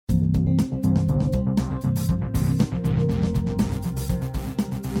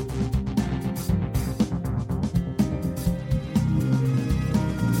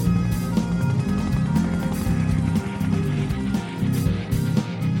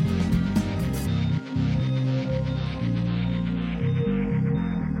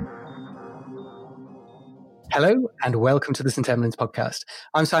Hello and welcome to the St. Emlyn's podcast.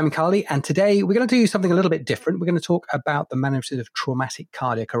 I'm Simon Carley, and today we're going to do something a little bit different. We're going to talk about the management of traumatic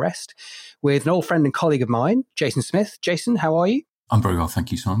cardiac arrest with an old friend and colleague of mine, Jason Smith. Jason, how are you? I'm very well,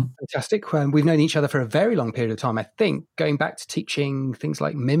 thank you, Simon. Fantastic. We've known each other for a very long period of time, I think, going back to teaching things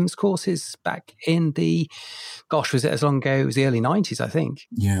like MIMS courses back in was it as long ago? It was the early 90s, I think.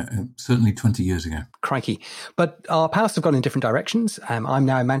 Yeah, certainly 20 years ago. Crikey. But our paths have gone in different directions. I'm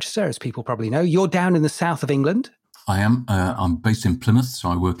now in Manchester, as people probably know. You're down in the south of England. I am. I'm based in Plymouth, so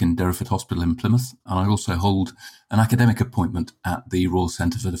I work in Derriford Hospital in Plymouth, and I also hold an academic appointment at the Royal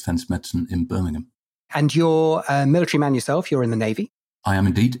Centre for Defence Medicine in Birmingham. And you're a military man yourself. You're in the Navy. I am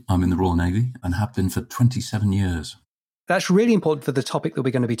indeed. I'm in the Royal Navy and have been for 27 years. That's really important for the topic that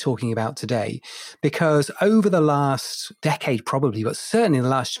we're going to be talking about today, because over the last decade, probably, but certainly in the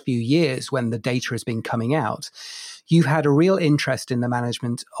last few years when the data has been coming out, you've had a real interest in the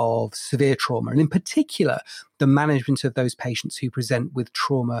management of severe trauma, and in particular, the management of those patients who present with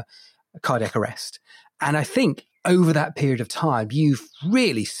trauma cardiac arrest. And I think over that period of time, you've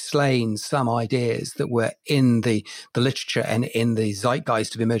really slain some ideas that were in the literature and in the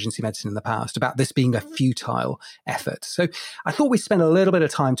zeitgeist of emergency medicine in the past about this being a futile effort. So I thought we'd spend a little bit of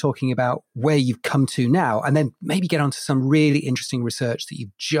time talking about where you've come to now, and then maybe get onto some really interesting research that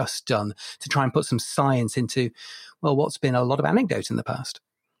you've just done to try and put some science into, well, what's been a lot of anecdote in the past.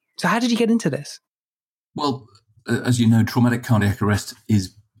 So how did you get into this? Well, as you know, traumatic cardiac arrest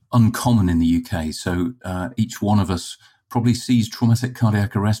is uncommon in the UK. So each one of us probably sees traumatic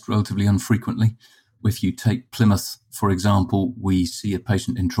cardiac arrest relatively infrequently. If you take Plymouth, for example, we see a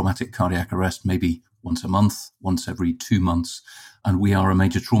patient in traumatic cardiac arrest maybe once a month, once every 2 months, and we are a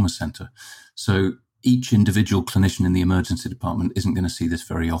major trauma centre. So each individual clinician in the emergency department isn't going to see this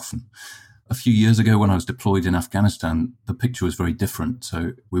very often. A few years ago when I was deployed in Afghanistan, the picture was very different.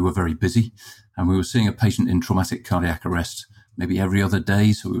 So we were very busy and we were seeing a patient in traumatic cardiac arrest maybe every other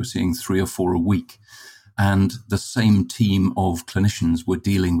day. So we were seeing 3 or 4 a week. And the same team of clinicians were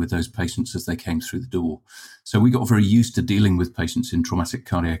dealing with those patients as they came through the door. So we got very used to dealing with patients in traumatic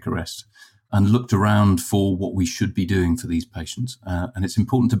cardiac arrest and looked around for what we should be doing for these patients. And it's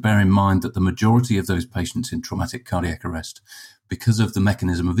important to bear in mind that the majority of those patients in traumatic cardiac arrest, because of the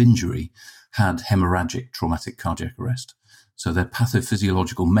mechanism of injury, had hemorrhagic traumatic cardiac arrest. So their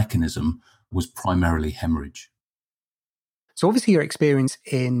pathophysiological mechanism was primarily hemorrhage. So obviously your experience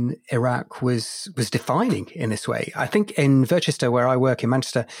in Iraq was defining in this way. I think in Worcester, where I work in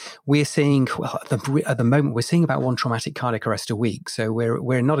Manchester, we're seeing, well, at the moment, we're seeing about 1 traumatic cardiac arrest a week. So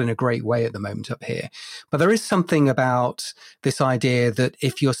we're not in a great way at the moment up here. But there is something about this idea that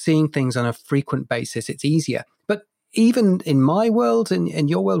if you're seeing things on a frequent basis, it's easier. But even in my world and in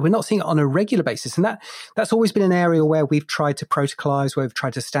your world, we're not seeing it on a regular basis. And that's always been an area where we've tried to protocolize, where we've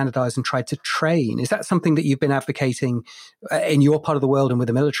tried to standardize and tried to train. Is that something that you've been advocating in your part of the world and with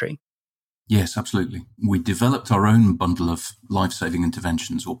the military? Yes, absolutely. We developed our own bundle of life-saving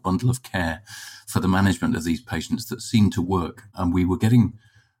interventions or bundle of care for the management of these patients that seemed to work. And we were getting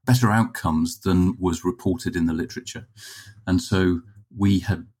better outcomes than was reported in the literature. And so we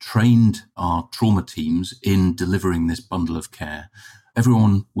had trained our trauma teams in delivering this bundle of care.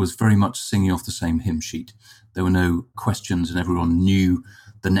 Everyone was very much singing off the same hymn sheet. There were no questions and everyone knew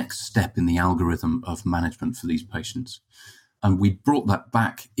the next step in the algorithm of management for these patients. And we brought that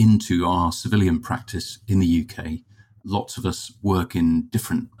back into our civilian practice in the UK. Lots of us work in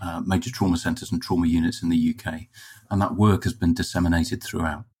different major trauma centres and trauma units in the UK, and that work has been disseminated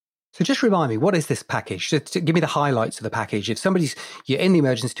throughout. So just remind me, what is this package? Just give me the highlights of the package. If you're in the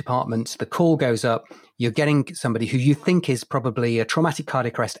emergency department, the call goes up, you're getting somebody who you think is probably a traumatic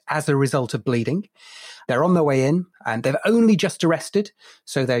cardiac arrest as a result of bleeding. They're on their way in and they've only just arrested.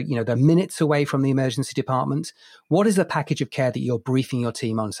 So they're minutes away from the emergency department. What is the package of care that you're briefing your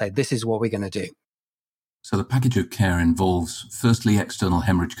team on? Say, this is what we're going to do. So the package of care involves, firstly, external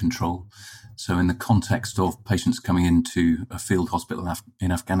hemorrhage control. So in the context of patients coming into a field hospital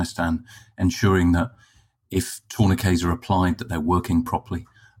in Afghanistan, ensuring that if tourniquets are applied, that they're working properly,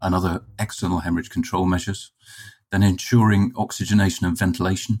 and other external hemorrhage control measures. Then ensuring oxygenation and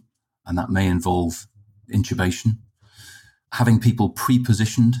ventilation, and that may involve intubation. Having people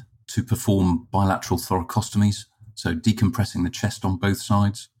pre-positioned to perform bilateral thoracostomies, so decompressing the chest on both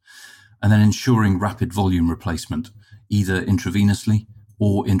sides. And then ensuring rapid volume replacement, either intravenously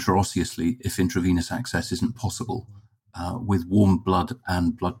or intraosseously if intravenous access isn't possible, with warm blood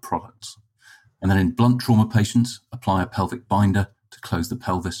and blood products. And then in blunt trauma patients, apply a pelvic binder to close the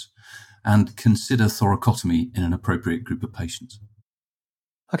pelvis and consider thoracotomy in an appropriate group of patients.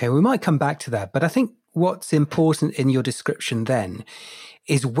 Okay, we might come back to that, but I think what's important in your description then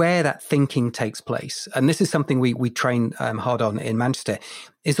is where that thinking takes place. And this is something we train hard on in Manchester,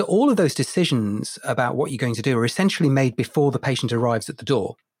 is that all of those decisions about what you're going to do are essentially made before the patient arrives at the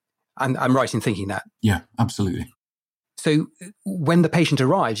door. I'm right in thinking that. Yeah, absolutely. So when the patient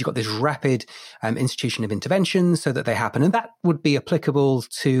arrives, you've got this rapid institution of intervention so that they happen. And that would be applicable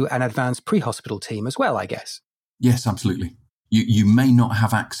to an advanced pre-hospital team as well, I guess. Yes, absolutely. You may not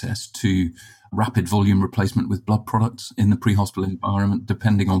have access to rapid volume replacement with blood products in the pre-hospital environment,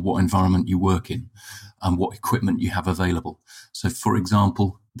 depending on what environment you work in and what equipment you have available. So, for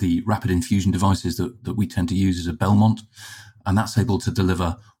example, the rapid infusion devices that we tend to use is a Belmont, and that's able to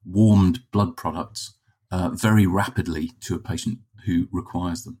deliver warmed blood products very rapidly to a patient who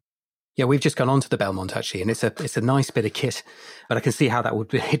requires them. Yeah, we've just gone on to the Belmont actually, and it's a nice bit of kit, but I can see how that would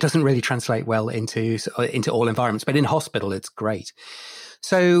be. It doesn't really translate well into all environments, but in hospital, it's great.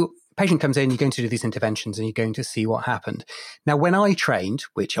 So patient comes in, you're going to do these interventions and you're going to see what happened. Now, when I trained,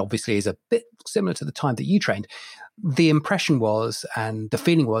 which obviously is a bit similar to the time that you trained, the impression was, and the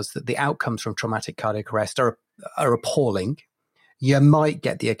feeling was that the outcomes from traumatic cardiac arrest are appalling. You might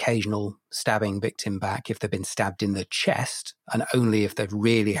get the occasional stabbing victim back if they've been stabbed in the chest, and only if they've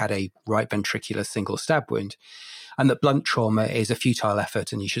really had a right ventricular single stab wound, and that blunt trauma is a futile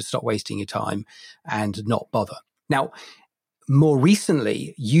effort and you should stop wasting your time and not bother. Now, more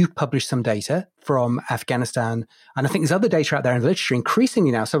recently, you published some data from Afghanistan, and I think there's other data out there in the literature,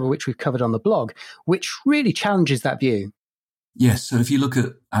 increasingly now, some of which we've covered on the blog, which really challenges that view. Yes, so if you look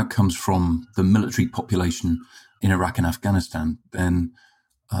at outcomes from the military population in Iraq and Afghanistan, then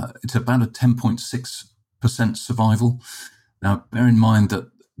it's about a 10.6% survival. Now, bear in mind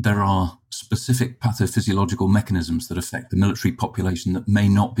that there are specific pathophysiological mechanisms that affect the military population that may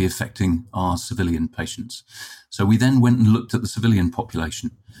not be affecting our civilian patients. So we then went and looked at the civilian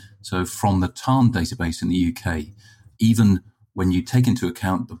population. So from the TARN database in the UK, even when you take into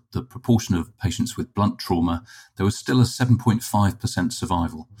account the proportion of patients with blunt trauma, there was still a 7.5%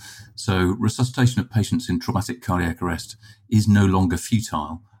 survival. So resuscitation of patients in traumatic cardiac arrest is no longer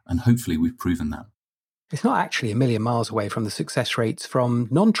futile, and hopefully we've proven that. It's not actually a million miles away from the success rates from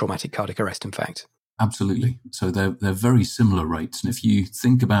non-traumatic cardiac arrest, in fact. Absolutely. So they're very similar rates. And if you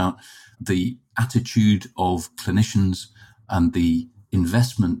think about the attitude of clinicians and the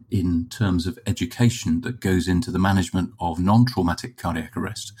investment in terms of education that goes into the management of non-traumatic cardiac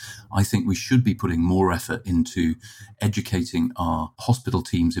arrest, I think we should be putting more effort into educating our hospital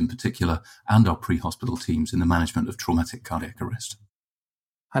teams in particular and our pre-hospital teams in the management of traumatic cardiac arrest.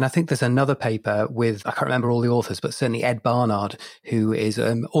 And I think there's another paper with, I can't remember all the authors, but certainly Ed Barnard, who is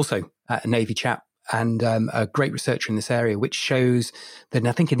also a Navy chap and a great researcher in this area, which shows that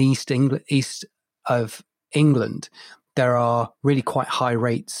I think in east of England, there are really quite high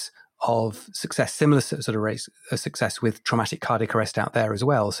rates of success, similar sort of rates of success with traumatic cardiac arrest out there as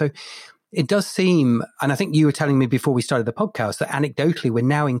well. So it does seem, and I think you were telling me before we started the podcast, that anecdotally we're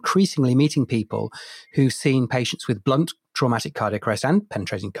now increasingly meeting people who've seen patients with blunt traumatic cardiac arrest and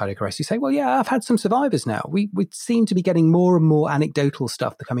penetrating cardiac arrest who say, well, yeah, I've had some survivors now. We seem to be getting more and more anecdotal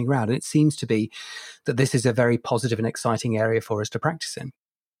stuff coming around. And it seems to be that this is a very positive and exciting area for us to practice in.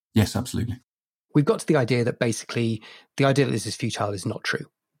 Yes, absolutely. We've got to the idea that basically the idea that this is futile is not true.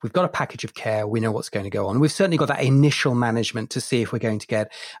 We've got a package of care. We know what's going to go on. We've certainly got that initial management to see if we're going to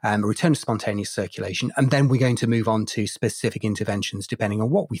get a return to spontaneous circulation. And then we're going to move on to specific interventions, depending on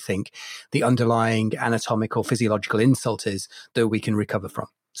what we think the underlying anatomical, physiological insult is that we can recover from.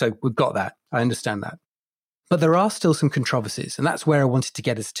 So we've got that. I understand that. But there are still some controversies, and that's where I wanted to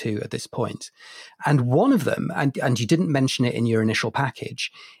get us to at this point. And one of them, and you didn't mention it in your initial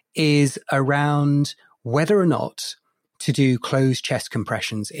package, is around whether or not to do closed chest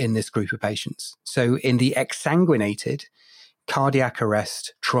compressions in this group of patients. So in the exsanguinated cardiac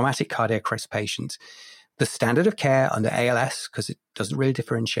arrest, traumatic cardiac arrest patient, the standard of care under ALS, because it doesn't really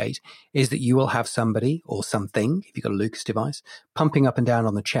differentiate, is that you will have somebody or something, if you've got a Lucas device, pumping up and down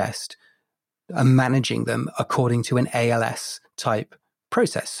on the chest and managing them according to an ALS type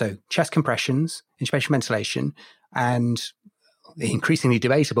process. So chest compressions, intubation ventilation, and increasingly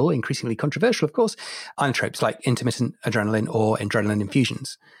debatable, increasingly controversial, of course, inotropes like intermittent adrenaline or adrenaline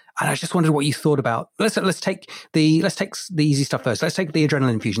infusions. And I just wondered what you thought about. Let's take the easy stuff first. Let's take the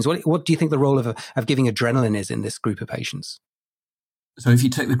adrenaline infusions. What do you think the role of giving adrenaline is in this group of patients? So if you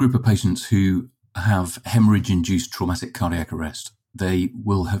take the group of patients who have hemorrhage-induced traumatic cardiac arrest, they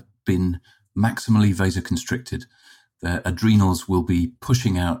will have been maximally vasoconstricted. Their adrenals will be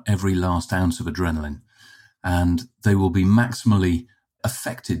pushing out every last ounce of adrenaline, and they will be maximally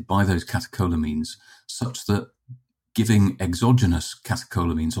affected by those catecholamines, such that giving exogenous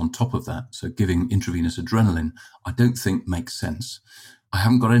catecholamines on top of that, so giving intravenous adrenaline, I don't think makes sense. I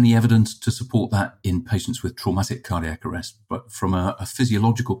haven't got any evidence to support that in patients with traumatic cardiac arrest, but from a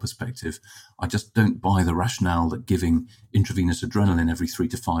physiological perspective, I just don't buy the rationale that giving intravenous adrenaline every 3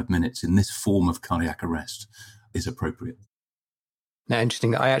 to 5 minutes in this form of cardiac arrest is appropriate. Now,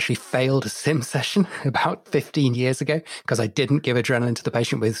 interesting that I actually failed a sim session about 15 years ago because I didn't give adrenaline to the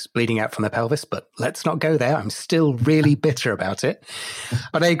patient with bleeding out from the pelvis, but let's not go there. I'm still really bitter about it.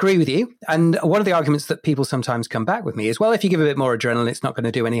 But I agree with you. And one of the arguments that people sometimes come back with me is, well, if you give a bit more adrenaline, it's not going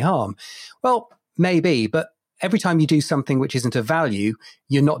to do any harm. Well, maybe, but every time you do something which isn't of value,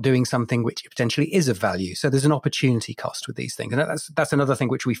 you're not doing something which potentially is of value. So there's an opportunity cost with these things. And that's another thing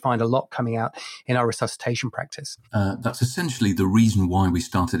which we find a lot coming out in our resuscitation practice. That's essentially the reason why we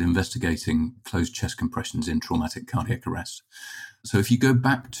started investigating closed chest compressions in traumatic cardiac arrest. So if you go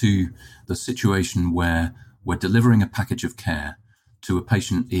back to the situation where we're delivering a package of care to a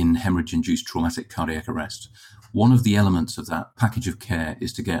patient in hemorrhage-induced traumatic cardiac arrest, one of the elements of that package of care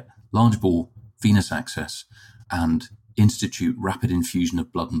is to get large bore venous access and institute rapid infusion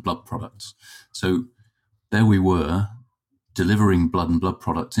of blood and blood products. So there we were, delivering blood and blood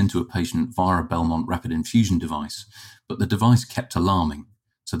products into a patient via a Belmont rapid infusion device, but the device kept alarming.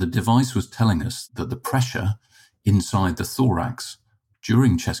 So the device was telling us that the pressure inside the thorax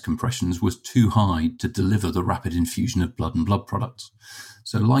during chest compressions was too high to deliver the rapid infusion of blood and blood products.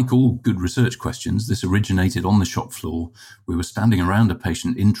 So like all good research questions, this originated on the shop floor. We were standing around a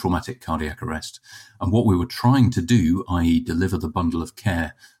patient in traumatic cardiac arrest, and what we were trying to do, i.e. deliver the bundle of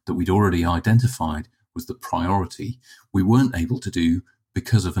care that we'd already identified was the priority, we weren't able to do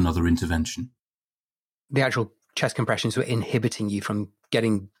because of another intervention. The actual chest compressions were inhibiting you from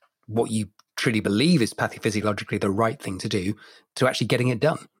getting what you truly believe is pathophysiologically the right thing to do to actually getting it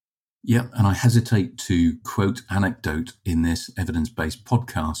done. Yeah, and I hesitate to quote anecdote in this evidence-based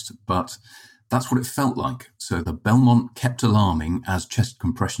podcast, but that's what it felt like. So the Belmont kept alarming as chest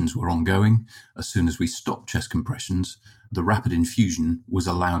compressions were ongoing. As soon as we stopped chest compressions, the rapid infusion was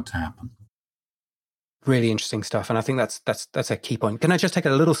allowed to happen. Really interesting stuff. And I think that's a key point. Can I just take a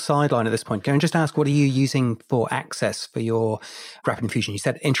little sideline at this point? Can I just ask, what are you using for access for your rapid infusion? You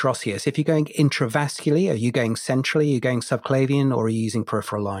said intraosseous. If you're going intravascularly, are you going centrally, are you going subclavian, or are you using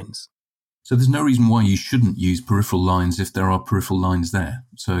peripheral lines? So there's no reason why you shouldn't use peripheral lines if there are peripheral lines there.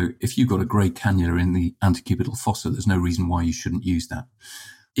 So if you've got a grey cannula in the antecubital fossa, there's no reason why you shouldn't use that.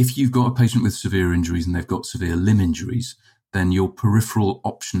 If you've got a patient with severe injuries and they've got severe limb injuries, then your peripheral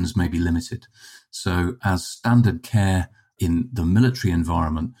options may be limited. So as standard care in the military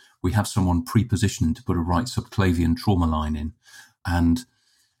environment, we have someone pre-positioned to put a right subclavian trauma line in. And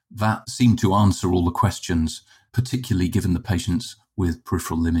that seemed to answer all the questions, particularly given the patients with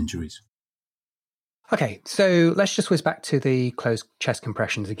peripheral limb injuries. Okay, so let's just whiz back to the closed chest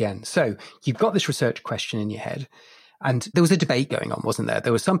compressions again. So you've got this research question in your head, and there was a debate going on, wasn't there?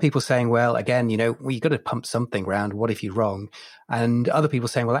 There were some people saying, well, again, you've got to pump something around. What if you're wrong? And other people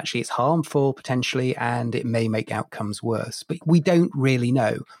saying, well, actually, it's harmful potentially, and it may make outcomes worse. But we don't really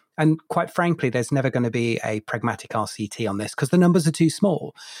know. And quite frankly, there's never going to be a pragmatic RCT on this because the numbers are too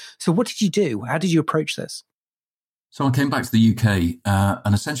small. So what did you do? How did you approach this? So I came back to the UK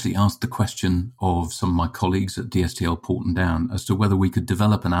and essentially asked the question of some of my colleagues at DSTL Porton Down as to whether we could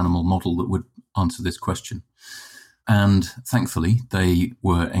develop an animal model that would answer this question. And thankfully, they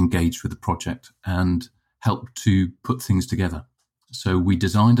were engaged with the project and helped to put things together. So we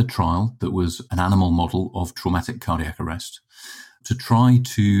designed a trial that was an animal model of traumatic cardiac arrest to try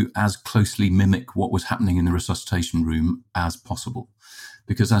to as closely mimic what was happening in the resuscitation room as possible.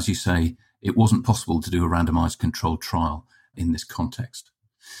 Because as you say, it wasn't possible to do a randomized controlled trial in this context.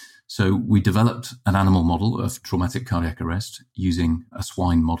 So we developed an animal model of traumatic cardiac arrest using a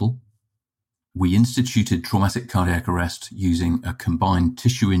swine model. We instituted traumatic cardiac arrest using a combined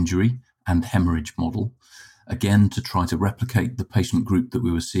tissue injury and hemorrhage model, again, to try to replicate the patient group that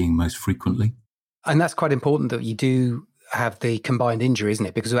we were seeing most frequently. And that's quite important that you do have the combined injury, isn't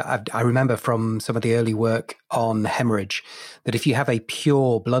it? Because I remember from some of the early work on hemorrhage that if you have a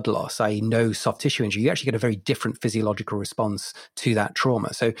pure blood loss, i.e. no soft tissue injury, you actually get a very different physiological response to that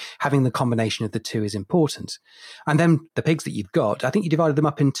trauma. So having the combination of the two is important. And then the pigs that you've got, I think you divided them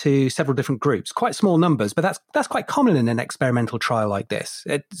up into several different groups, quite small numbers, but that's quite common in an experimental trial like this.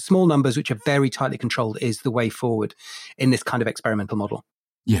 Small numbers, which are very tightly controlled, is the way forward in this kind of experimental model.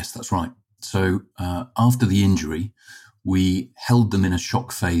 Yes, that's right. So after the injury, we held them in a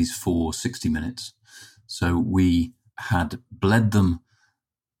shock phase for 60 minutes. So we had bled them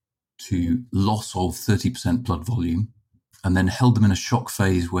to loss of 30% blood volume and then held them in a shock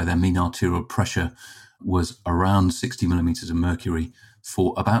phase where their mean arterial pressure was around 60 millimeters of mercury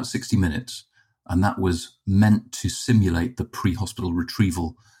for about 60 minutes. And that was meant to simulate the pre-hospital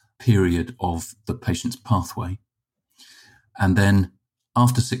retrieval period of the patient's pathway. And then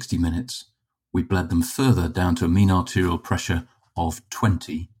after 60 minutes, we bled them further down to a mean arterial pressure of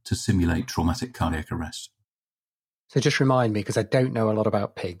 20 to simulate traumatic cardiac arrest. So just remind me, because I don't know a lot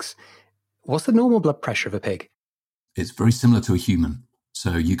about pigs, what's the normal blood pressure of a pig? It's very similar to a human.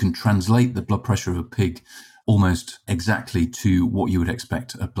 So you can translate the blood pressure of a pig almost exactly to what you would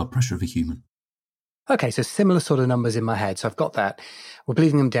expect a blood pressure of a human. Okay, so similar sort of numbers in my head. So I've got that. We're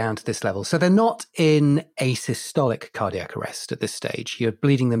bleeding them down to this level. So they're not in asystolic cardiac arrest at this stage. You're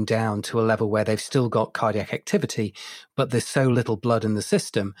bleeding them down to a level where they've still got cardiac activity, but there's so little blood in the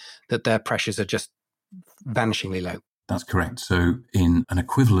system that their pressures are just vanishingly low. That's correct. So in an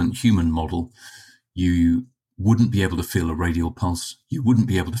equivalent human model, you wouldn't be able to feel a radial pulse. You wouldn't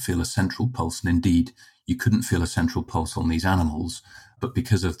be able to feel a central pulse. And indeed, you couldn't feel a central pulse on these animals. But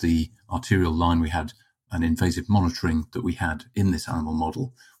because of the arterial line we had and invasive monitoring that we had in this animal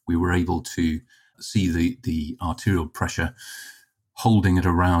model, we were able to see the arterial pressure holding at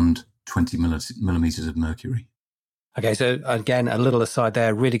around 20 millimeters of mercury. Okay, so again, a little aside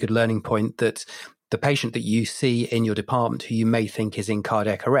there, really good learning point that the patient that you see in your department who you may think is in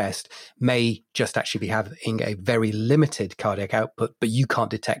cardiac arrest may just actually be having a very limited cardiac output, but you can't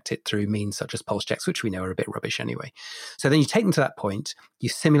detect it through means such as pulse checks, which we know are a bit rubbish anyway. So then you take them to that point, you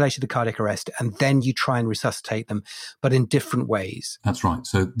simulated the cardiac arrest, and then you try and resuscitate them, but in different ways. That's right.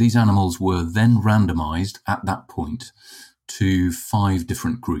 So these animals were then randomized at that point to 5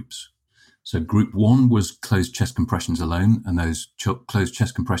 different groups. So group 1 was closed chest compressions alone, and those closed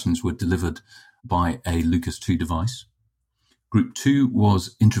chest compressions were delivered by a Lucas 2 device. Group 2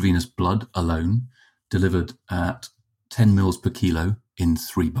 was intravenous blood alone, delivered at 10 mils per kilo in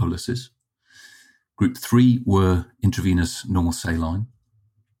 3 boluses. Group 3 were intravenous normal saline.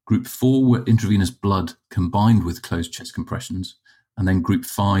 Group 4 were intravenous blood combined with closed chest compressions. And then group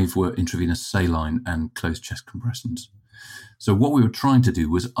 5 were intravenous saline and closed chest compressions. So what we were trying to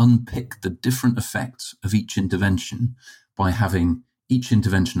do was unpick the different effects of each intervention by having each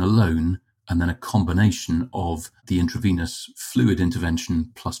intervention alone and then a combination of the intravenous fluid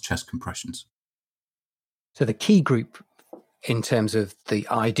intervention plus chest compressions. So the key group in terms of the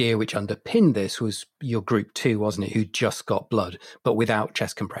idea which underpinned this was your group 2, wasn't it, who just got blood, but without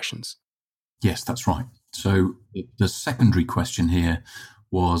chest compressions? Yes, that's right. So the secondary question here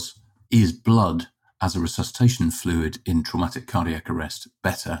was, is blood as a resuscitation fluid in traumatic cardiac arrest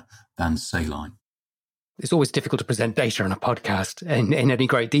better than saline? It's always difficult to present data on a podcast in any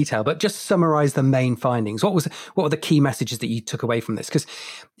great detail, but just summarize the main findings. What were the key messages that you took away from this? Because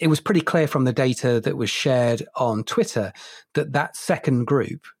it was pretty clear from the data that was shared on Twitter that second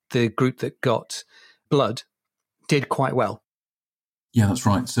group, the group that got blood, did quite well. Yeah, that's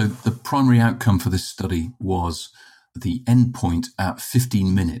right. So the primary outcome for this study was the endpoint at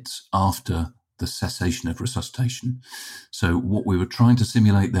 15 minutes after the cessation of resuscitation. So what we were trying to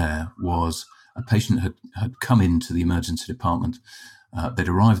simulate there was a patient had come into the emergency department. They'd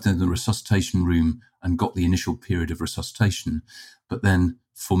arrived in the resuscitation room and got the initial period of resuscitation. But then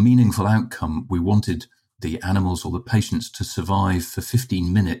for meaningful outcome, we wanted the animals or the patients to survive for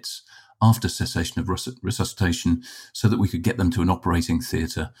 15 minutes after cessation of resuscitation so that we could get them to an operating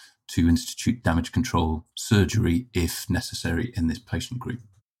theatre to institute damage control surgery if necessary in this patient group.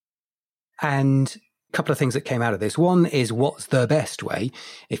 And a couple of things that came out of this. One is what's the best way,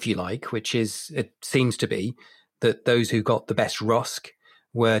 if you like, which is, it seems to be that those who got the best ROSC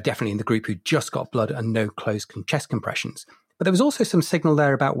were definitely in the group who just got blood and no closed chest compressions. But there was also some signal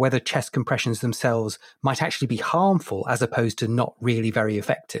there about whether chest compressions themselves might actually be harmful as opposed to not really very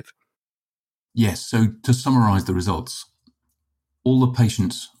effective. Yes, so to summarise the results, all the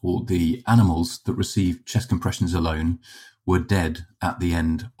patients or the animals that received chest compressions alone were dead at the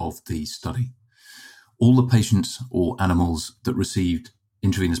end of the study. All the patients or animals that received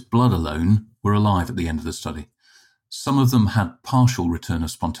intravenous blood alone were alive at the end of the study. Some of them had partial return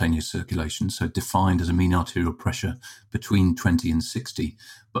of spontaneous circulation, so defined as a mean arterial pressure between 20 and 60,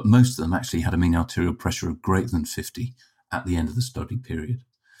 but most of them actually had a mean arterial pressure of greater than 50 at the end of the study period.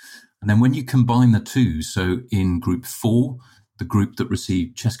 And then when you combine the two, so in group 4, the group that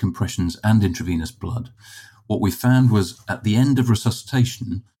received chest compressions and intravenous blood, what we found was at the end of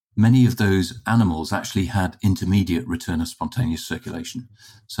resuscitation, many of those animals actually had intermediate return of spontaneous circulation.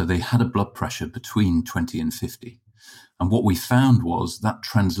 So they had a blood pressure between 20 and 50. And what we found was that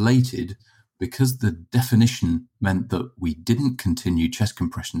translated, because the definition meant that we didn't continue chest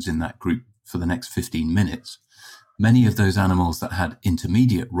compressions in that group for the next 15 minutes, many of those animals that had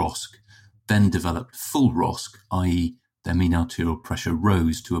intermediate ROSC then developed full ROSC, i.e. their mean arterial pressure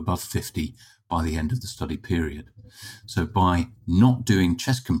rose to above 50 by the end of the study period. So by not doing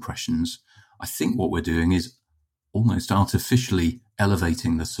chest compressions, I think what we're doing is almost artificially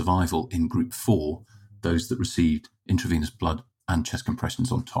elevating the survival in group 4, those that received intravenous blood and chest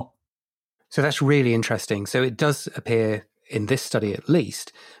compressions on top. So that's really interesting. So it does appear in this study, at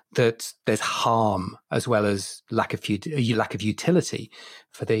least, that there's harm as well as lack of utility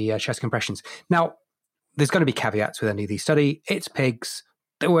for the chest compressions. Now, there's going to be caveats with any of these studies. It's pigs.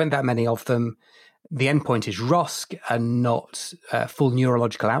 There weren't that many of them. The endpoint is ROSC and not full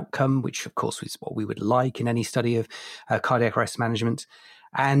neurological outcome, which, of course, is what we would like in any study of cardiac arrest management.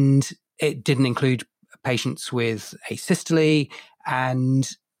 And it didn't include patients with asystole, and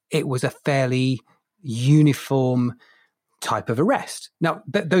it was a fairly uniform type of arrest. Now,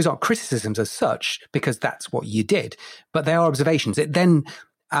 those aren't criticisms as such, because that's what you did, but they are observations. It then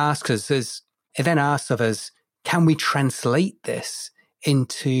asks of us, can we translate this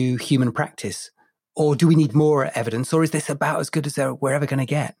into human practice? Or do we need more evidence? Or is this about as good as we're ever going to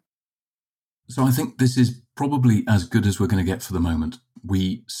get? So I think this is probably as good as we're going to get for the moment.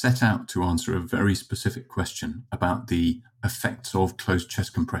 We set out to answer a very specific question about the effects of closed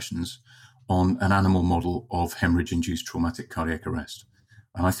chest compressions on an animal model of hemorrhage-induced traumatic cardiac arrest.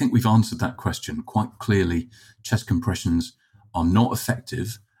 And I think we've answered that question quite clearly. Chest compressions are not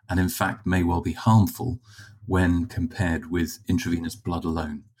effective and in fact may well be harmful when compared with intravenous blood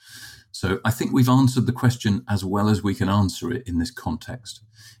alone. So I think we've answered the question as well as we can answer it in this context.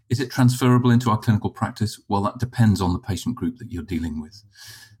 Is it transferable into our clinical practice? Well, that depends on the patient group that you're dealing with.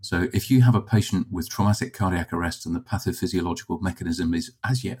 So if you have a patient with traumatic cardiac arrest and the pathophysiological mechanism is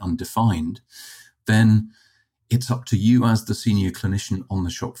as yet undefined, then it's up to you as the senior clinician on the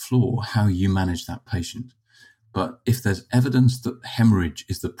shop floor how you manage that patient. But if there's evidence that hemorrhage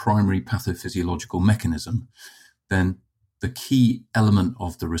is the primary pathophysiological mechanism, then the key element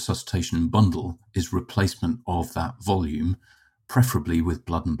of the resuscitation bundle is replacement of that volume, preferably with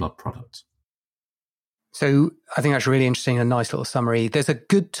blood and blood products. So I think that's really interesting, a nice little summary. There's a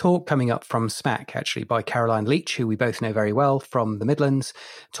good talk coming up from SMAC, actually, by Caroline Leach, who we both know very well from the Midlands,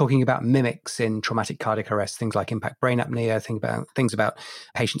 talking about mimics in traumatic cardiac arrest, things like impact brain apnea, things about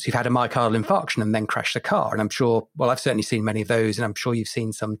patients who've had a myocardial infarction and then crashed a car. And I'm sure, well, I've certainly seen many of those, and I'm sure you've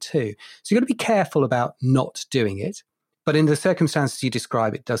seen some too. So you've got to be careful about not doing it. But in the circumstances you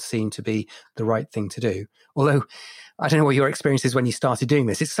describe, it does seem to be the right thing to do. Although, I don't know what your experience is when you started doing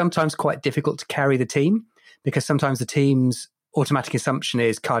this. It's sometimes quite difficult to carry the team, because sometimes the team's automatic assumption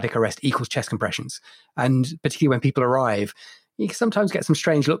is cardiac arrest equals chest compressions. And particularly when people arrive, you can sometimes get some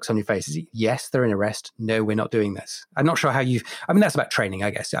strange looks on your faces. Yes, they're in arrest. No, we're not doing this. I'm not sure how that's about training,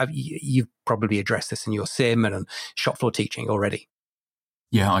 I guess. You've probably addressed this in your sim and on shop floor teaching already.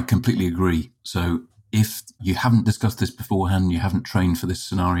 Yeah, I completely agree. So if you haven't discussed this beforehand, you haven't trained for this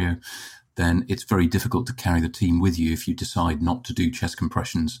scenario, then it's very difficult to carry the team with you if you decide not to do chest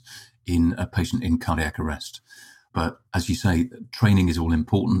compressions in a patient in cardiac arrest. But as you say, training is all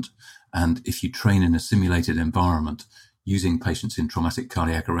important. And if you train in a simulated environment using patients in traumatic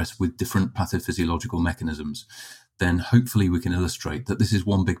cardiac arrest with different pathophysiological mechanisms, then hopefully we can illustrate that this is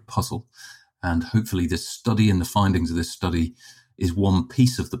one big puzzle. And hopefully this study and the findings of this study is one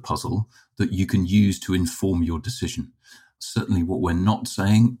piece of the puzzle that you can use to inform your decision. Certainly what we're not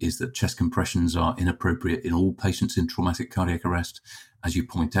saying is that chest compressions are inappropriate in all patients in traumatic cardiac arrest. As you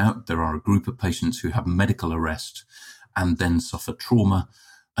point out, there are a group of patients who have medical arrest and then suffer trauma,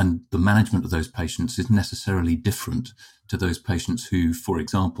 and the management of those patients is necessarily different to those patients who, for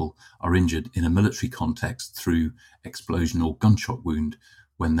example, are injured in a military context through explosion or gunshot wound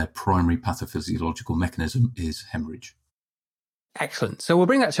when their primary pathophysiological mechanism is hemorrhage. Excellent. So we'll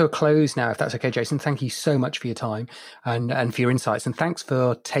bring that to a close now, if that's okay, Jason. Thank you so much for your time and for your insights. And thanks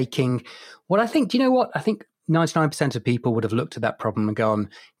for taking what I think, do you know what? I think 99% of people would have looked at that problem and gone,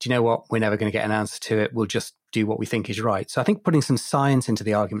 do you know what? We're never going to get an answer to it. We'll just do what we think is right. So I think putting some science into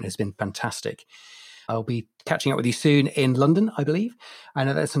the argument has been fantastic. I'll be catching up with you soon in London, I believe. I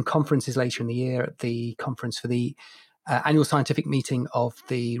know there's some conferences later in the year at the conference for the annual scientific meeting of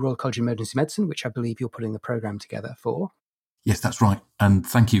the Royal College of Emergency Medicine, which I believe you're putting the programme together for. Yes, that's right. And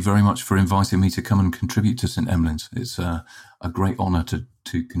thank you very much for inviting me to come and contribute to St Emlyn's. It's a great honour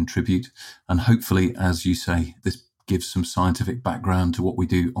to contribute. And hopefully, as you say, this gives some scientific background to what we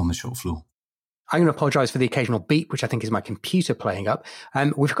do on the shop floor. I'm going to apologise for the occasional beep, which I think is my computer playing up.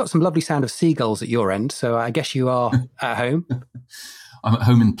 We've got some lovely sound of seagulls at your end, so I guess you are at home. I'm at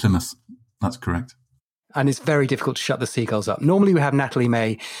home in Plymouth. That's correct. And it's very difficult to shut the seagulls up. Normally we have Natalie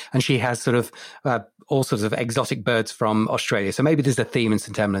May, and she has sort of all sorts of exotic birds from Australia. So maybe there's a theme in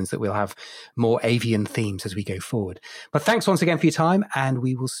St. Emlyn's that we'll have more avian themes as we go forward. But thanks once again for your time, and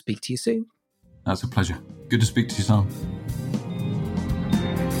we will speak to you soon. That's a pleasure. Good to speak to you, Sam.